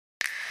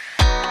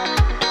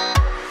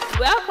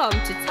Welcome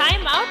to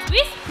Time Out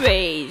with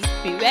Praise.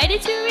 Be ready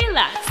to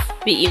relax,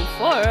 be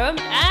informed,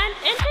 and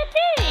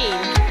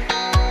entertained.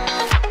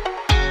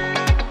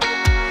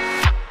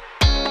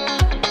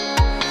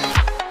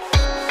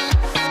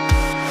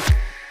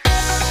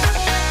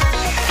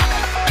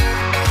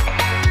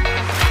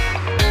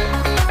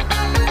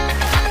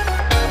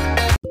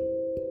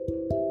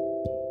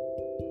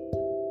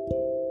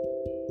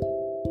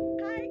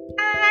 Hi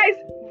guys,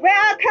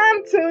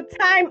 welcome to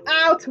Time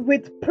Out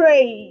with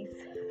Praise.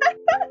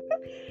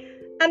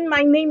 And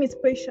my name is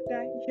Praise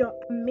Sugar, your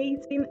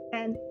amazing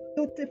and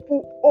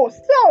beautiful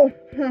host. So,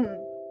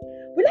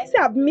 will I say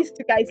I've missed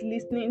you guys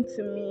listening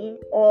to me,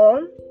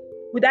 or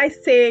would I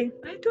say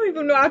I don't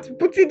even know how to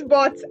put it,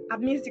 but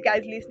I've missed you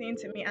guys listening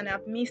to me, and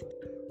I've missed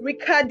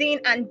recording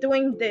and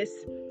doing this.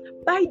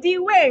 By the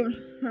way,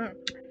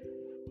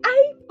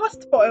 I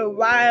paused for a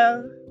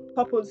while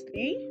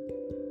purposely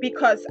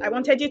because I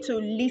wanted you to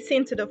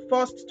listen to the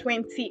first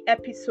 20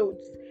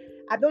 episodes.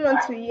 I don't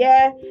want to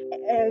hear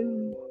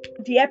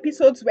the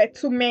episodes were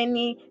too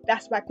many.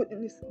 That's why I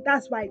couldn't listen.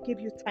 That's why I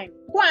gave you time.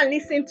 Go and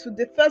listen to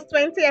the first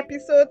 20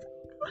 episodes.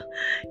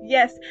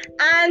 Yes,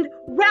 and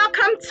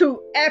welcome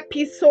to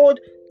episode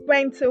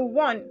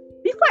 21.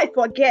 Before I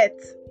forget,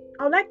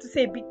 I would like to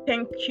say a big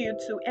thank you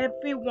to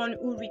everyone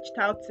who reached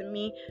out to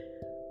me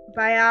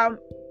via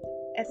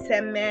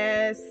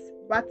SMS,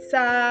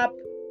 WhatsApp,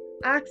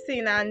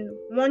 asking and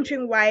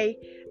wondering why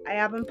I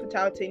haven't put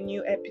out a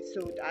new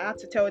episode. I had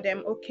to tell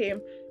them, okay,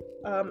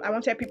 I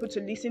wanted people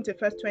to listen to the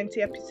first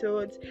 20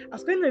 episodes. I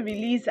was going to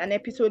release an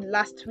episode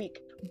last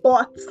week,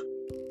 but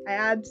I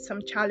had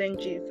some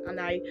challenges, and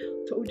I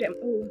told them,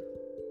 oh,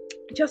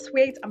 just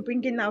wait, I'm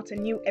bringing out a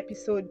new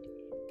episode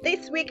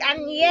this week,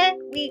 and here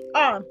we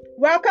are.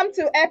 Welcome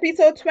to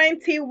episode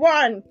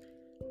 21.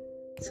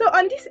 So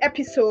on this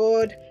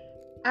episode,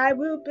 I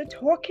will be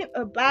talking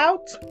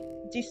about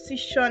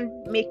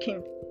decision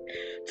making.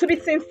 To be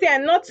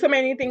sincere, not so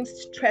many things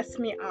stress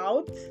me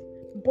out,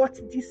 but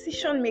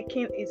decision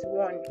making is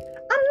one.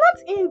 I'm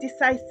not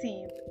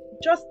indecisive,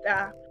 just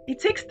that it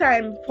takes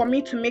time for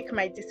me to make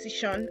my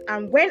decision,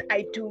 and when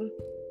I do,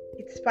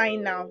 it's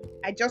fine now.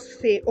 I just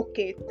say,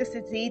 okay, this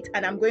is it,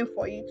 and I'm going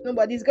for it.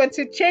 Nobody's going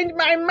to change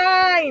my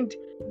mind.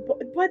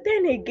 But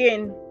then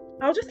again,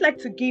 I would just like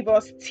to give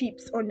us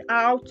tips on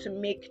how to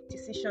make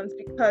decisions,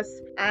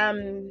 because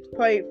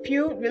for a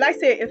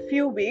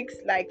few weeks,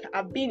 like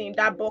I've been in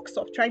that box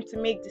of trying to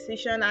make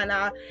decision, and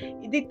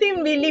the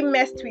thing really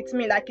messed with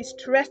me, like it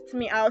stressed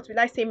me out, will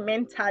I say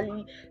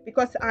mentally,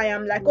 because I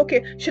am like,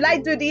 okay, should I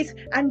do this?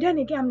 And then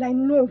again I'm like,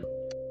 no,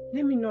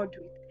 let me not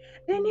do it.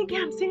 Then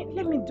again I'm saying,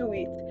 let me do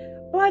it.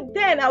 But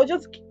then I'll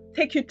just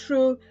take you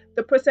through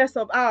the process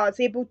of how I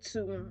was able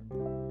to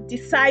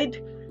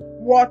decide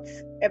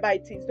whatever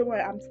it is. Don't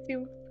worry, I'm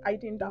still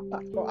hiding that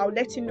part, but I'll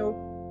let you know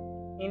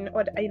in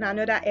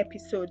another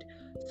episode.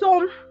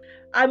 So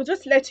I will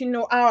just let you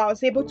know how I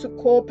was able to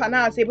cope and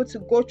how I was able to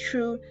go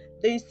through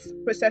this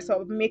process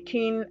of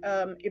making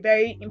a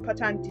very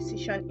important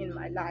decision in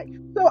my life.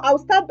 So I'll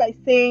start by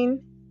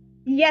saying,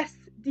 yes,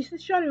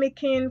 decision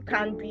making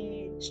can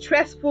be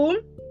stressful,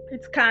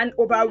 it can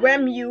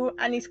overwhelm you,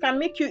 and it can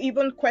make you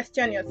even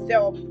question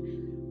yourself.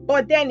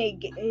 But then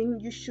again,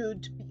 you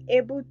should be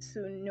able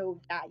to know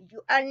that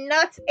you are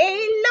not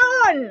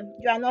alone.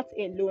 You are not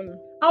alone.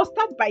 I'll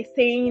start by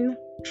saying,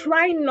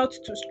 try not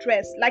to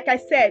stress. Like I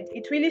said,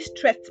 it really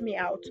stressed me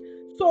out.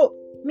 So,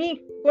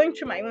 me going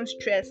through my own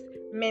stress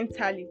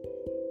mentally,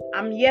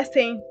 I'm here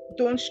saying,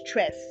 don't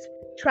stress.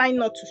 Try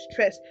not to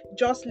stress.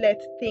 Just let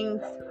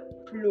things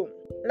flow.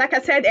 Like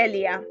I said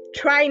earlier,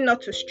 try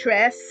not to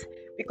stress,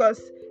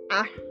 because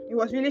it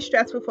was really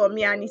stressful for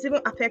me, and it's even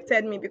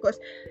affected me, because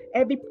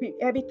every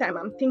time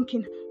I'm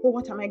thinking, oh,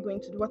 what am I going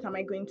to do? What am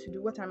I going to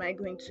do? What am I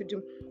going to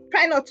do?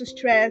 Try not to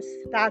stress.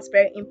 That's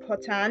very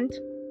important.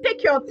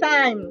 Take your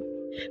time,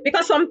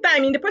 because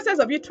sometimes in the process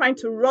of you trying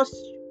to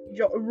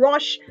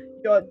rush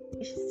your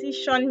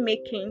decision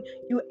making,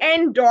 you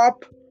end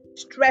up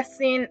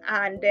stressing,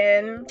 and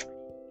then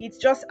it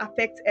just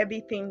affects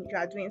everything you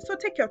are doing. So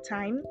take your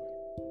time.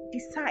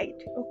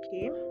 Decide.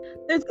 Okay,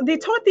 the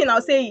third thing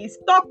I'll say is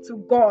talk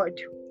to God,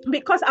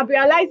 because I've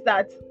realized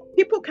that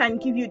people can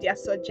give you their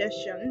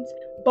suggestions,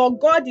 but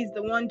God is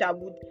the one that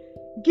would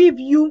give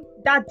you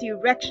that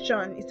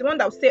direction. It's the one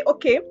that will say,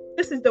 okay,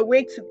 this is the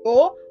way to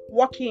go,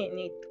 walk in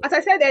it. As I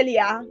said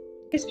earlier,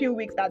 these few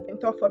weeks have been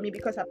tough for me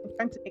because I've been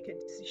trying to make a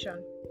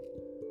decision.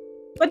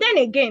 But then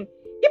again,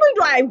 even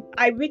though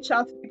I reach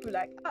out to people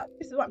like,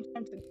 this is what I'm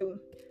trying to do,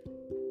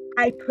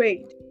 I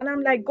prayed and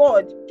I'm like,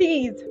 God,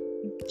 please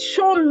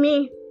show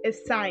me a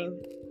sign.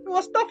 It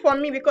was tough for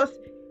me because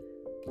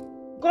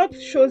God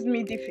shows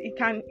me it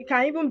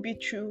can even be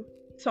through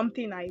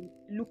something I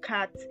look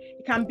at.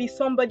 It can be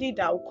somebody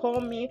that will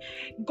call me.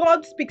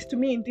 God speaks to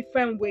me in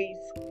different ways.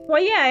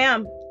 But here I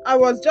am. I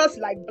was just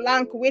like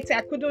blank, waiting.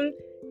 I couldn't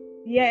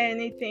hear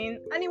anything.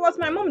 And it was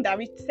my mom that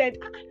said,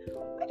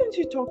 why don't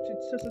you talk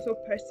to so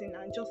person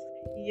and just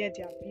hear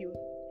their view?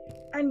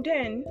 And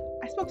then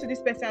I spoke to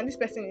this person, and this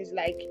person is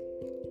like,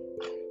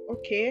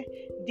 okay,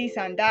 this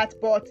and that,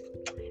 but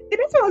the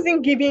person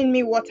wasn't giving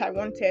me what I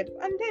wanted.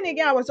 And then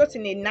again, I was just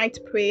in a night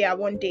prayer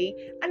one day,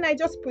 and I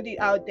just put it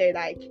out there,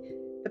 like,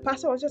 the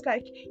pastor was just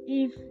like,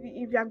 if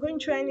you are going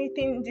through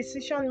anything,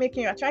 decision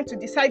making, you are trying to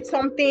decide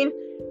something,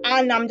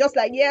 and I'm just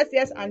like, yes,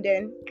 and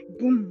then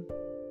boom,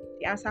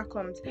 the answer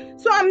comes.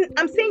 So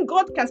I'm saying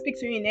God can speak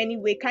to you in any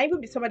way. It can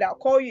even be somebody that will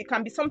call you. It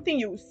can be something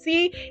you will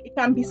see. It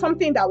can be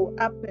something that will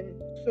happen.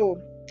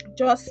 So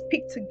just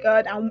speak to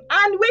God and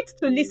wait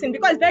to listen,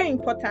 because it's very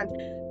important.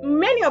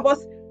 Many of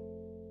us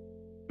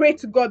pray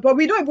to God, but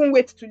we don't even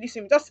wait to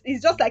listen.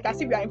 It's just like as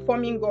if we are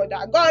informing God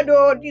that, God,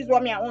 oh, this is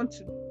what I want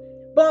to.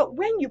 But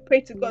when you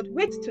pray to God,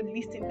 wait to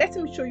listen. Let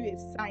him show you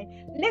a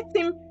sign. Let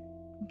him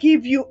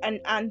give you an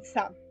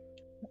answer.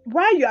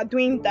 While you are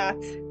doing that,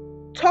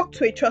 talk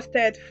to a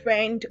trusted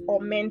friend or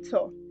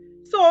mentor.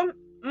 So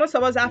most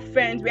of us have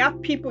friends. We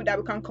have people that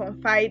we can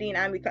confide in,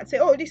 and we can say,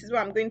 oh, this is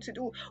what I'm going to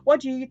do. What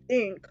do you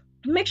think?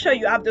 Make sure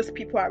you have those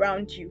people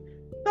around you.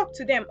 Talk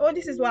to them. Oh,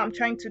 this is what I'm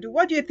trying to do.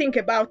 What do you think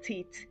about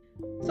it?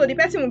 So the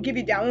person will give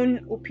you their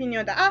own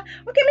opinion that,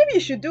 okay, maybe you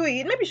should do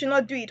it, maybe you should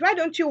not do it. Why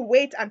don't you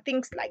wait, and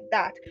things like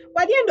that.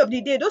 But at the end of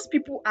the day, those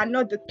people are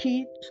not the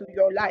key to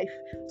your life.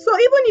 So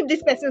even if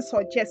this person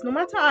suggests, no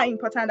matter how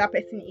important that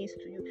person is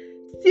to you,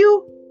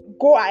 still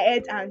go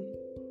ahead and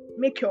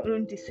make your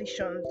own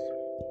decisions.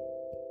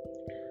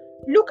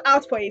 Look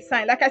out for a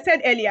sign. Like I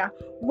said earlier,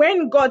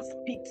 when God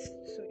speaks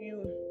to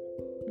you,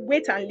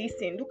 wait and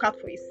listen. Look out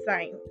for a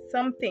sign.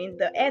 Something,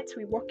 the earth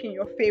will work in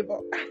your favor.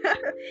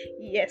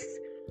 Yes.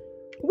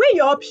 Weigh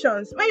your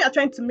options. When you are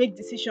trying to make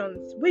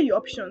decisions, weigh your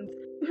options.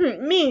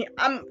 Me,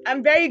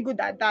 I'm very good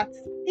at that.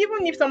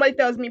 Even if somebody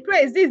tells me,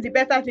 Praise, this is the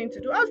better thing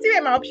to do, I'll still weigh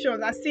my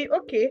options and see,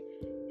 okay,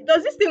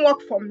 does this thing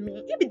work for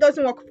me? If it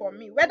doesn't work for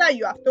me, whether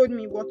you have told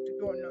me what to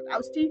do or not,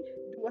 I'll still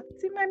do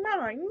what's in my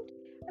mind,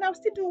 and I'll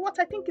still do what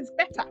I think is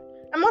better.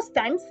 And most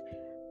times,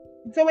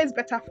 it's always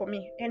better for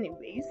me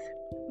anyways.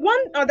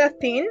 One other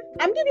thing,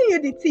 I'm giving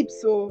you the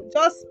tips, so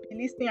just be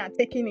listening and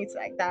taking it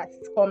like that.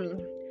 It's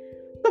coming.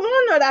 So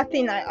one other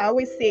thing I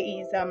always say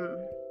is,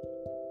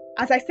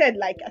 as I said,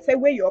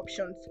 weigh your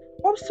options.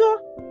 Also,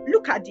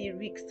 look at the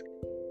risk,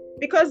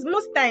 because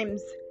most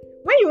times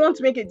when you want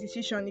to make a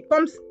decision, it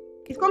comes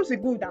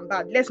with good and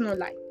bad. Let's not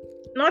lie.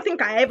 Nothing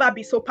can ever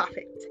be so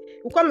perfect.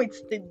 It will come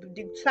with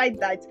the side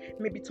that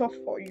may be tough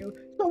for you.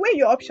 So weigh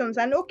your options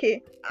and,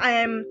 okay,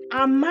 am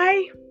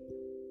I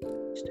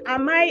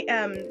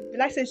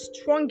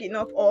strong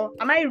enough, or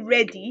am I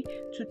ready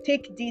to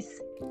take this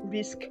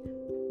risk?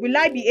 Will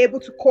I be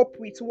able to cope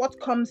with what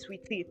comes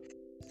with it?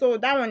 So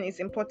that one is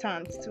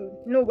important to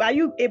know. Are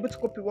you able to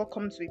cope with what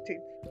comes with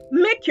it?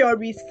 Make your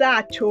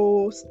research,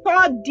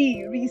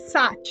 study,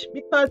 research,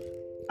 because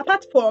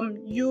apart from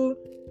you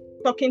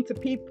talking to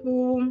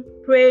people,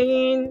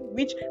 praying,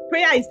 which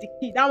prayer is the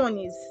key, that one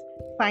is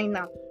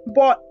final.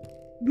 But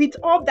with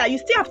all that, you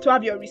still have to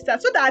have your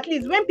research, so that at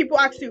least when people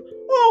ask you,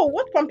 oh,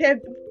 what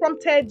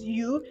prompted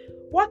you?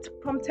 What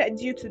prompted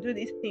you to do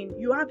this thing?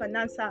 You have an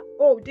answer.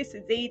 Oh, this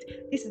is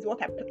it. This is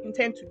what I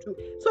intend to do.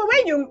 So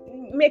when you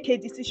make a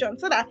decision,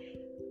 so that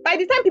by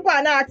the time people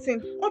are now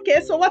asking,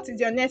 okay, so what is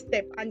your next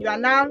step? And you are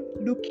now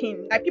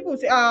looking, like people will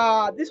say,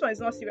 this one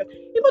is not serious.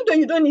 Even though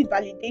you don't need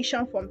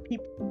validation from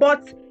people,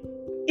 but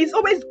it's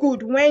always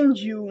good when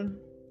you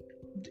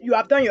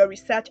have done your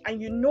research and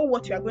you know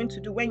what you are going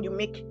to do when you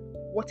make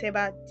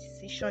whatever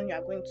decision you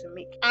are going to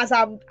make.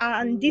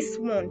 And this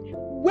one,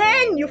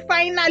 when you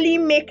finally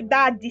make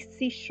that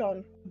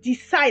decision,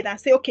 decide and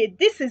say, okay,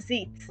 this is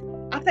it.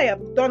 After you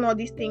have done all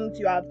these things,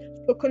 you have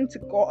spoken to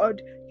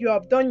God, you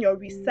have done your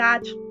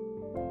research,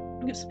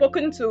 you've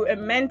spoken to a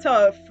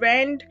mentor, a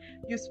friend,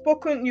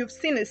 you've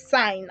seen a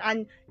sign,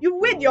 and you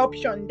weighed the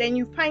option, then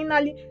you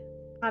finally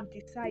have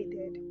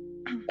decided.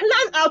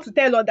 Plan how to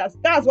tell others.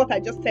 That's what I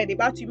just said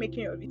about you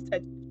making your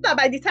research. So that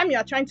by the time you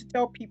are trying to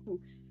tell people,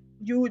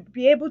 you would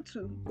be able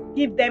to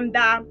give them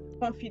that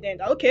confidence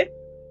that, okay,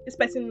 this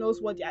person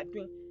knows what they are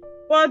doing.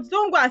 But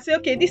don't go and say,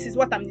 okay, this is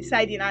what I'm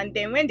deciding, and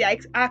then when they are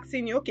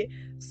asking you, okay,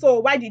 so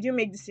why did you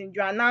make this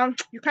decision? And now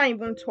you can't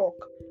even talk.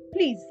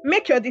 Please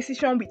make your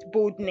decision with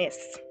boldness.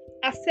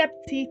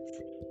 Accept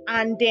it,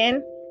 and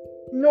then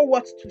know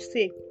what to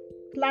say.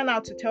 Plan how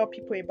to tell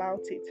people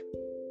about it.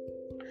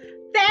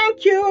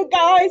 Thank you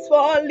guys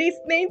for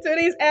listening to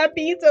this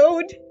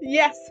episode.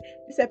 Yes,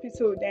 this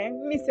episode,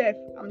 myself,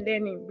 I'm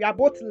learning. We are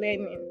both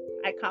learning,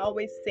 I can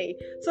always say.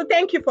 So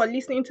thank you for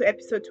listening to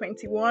episode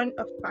 21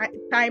 of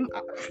Time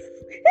Out.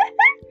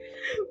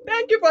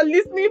 Thank you for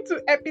listening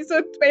to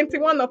episode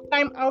 21 of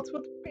Time Out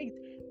with Praise.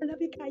 I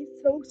love you guys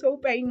so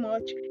very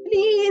much.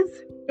 Please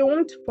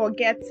don't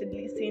forget to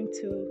listen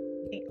to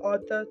the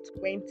other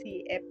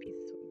 20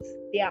 episodes.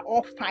 They are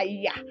all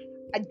fire.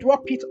 I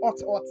drop it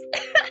hot.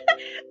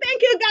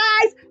 Thank you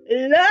guys.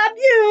 Love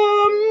you.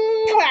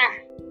 Mwah.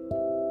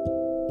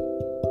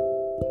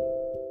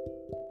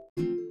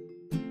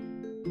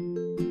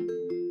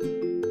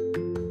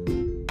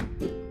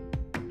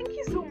 Thank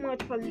you so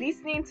much for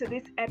listening to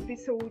this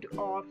episode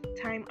of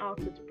Time Out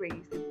with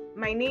Praise.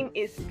 My name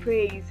is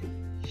Praise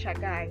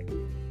Shagai.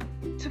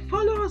 To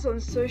follow us on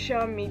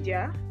social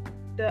media,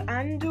 The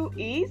handle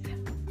is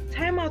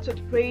Time Out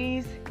with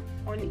Praise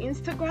on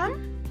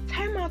Instagram,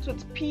 Time Out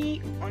with P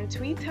on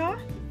Twitter.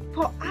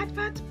 For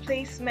advert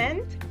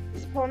placement,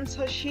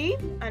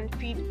 sponsorship, and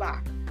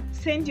feedback,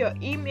 send your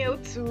email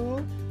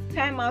to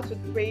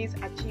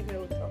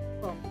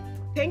timeoutwithpraise@gmail.com.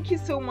 Thank you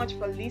so much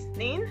for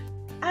listening,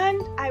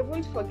 and I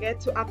won't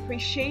forget to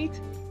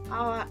appreciate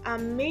our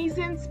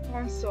amazing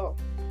sponsor,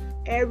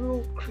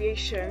 Eru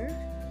Creation.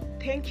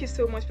 Thank you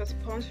so much for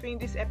sponsoring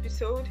this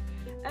episode,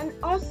 and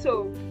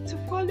also to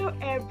follow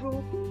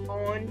Eru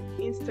on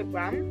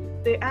Instagram.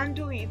 The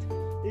handle is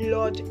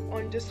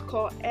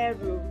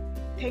Lord_Eru.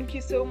 Thank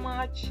you so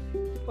much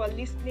for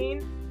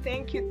listening.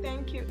 Thank you.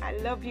 I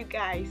love you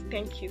guys.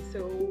 Thank you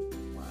so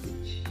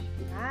much.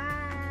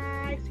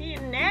 Bye. See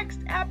you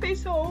next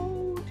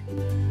episode.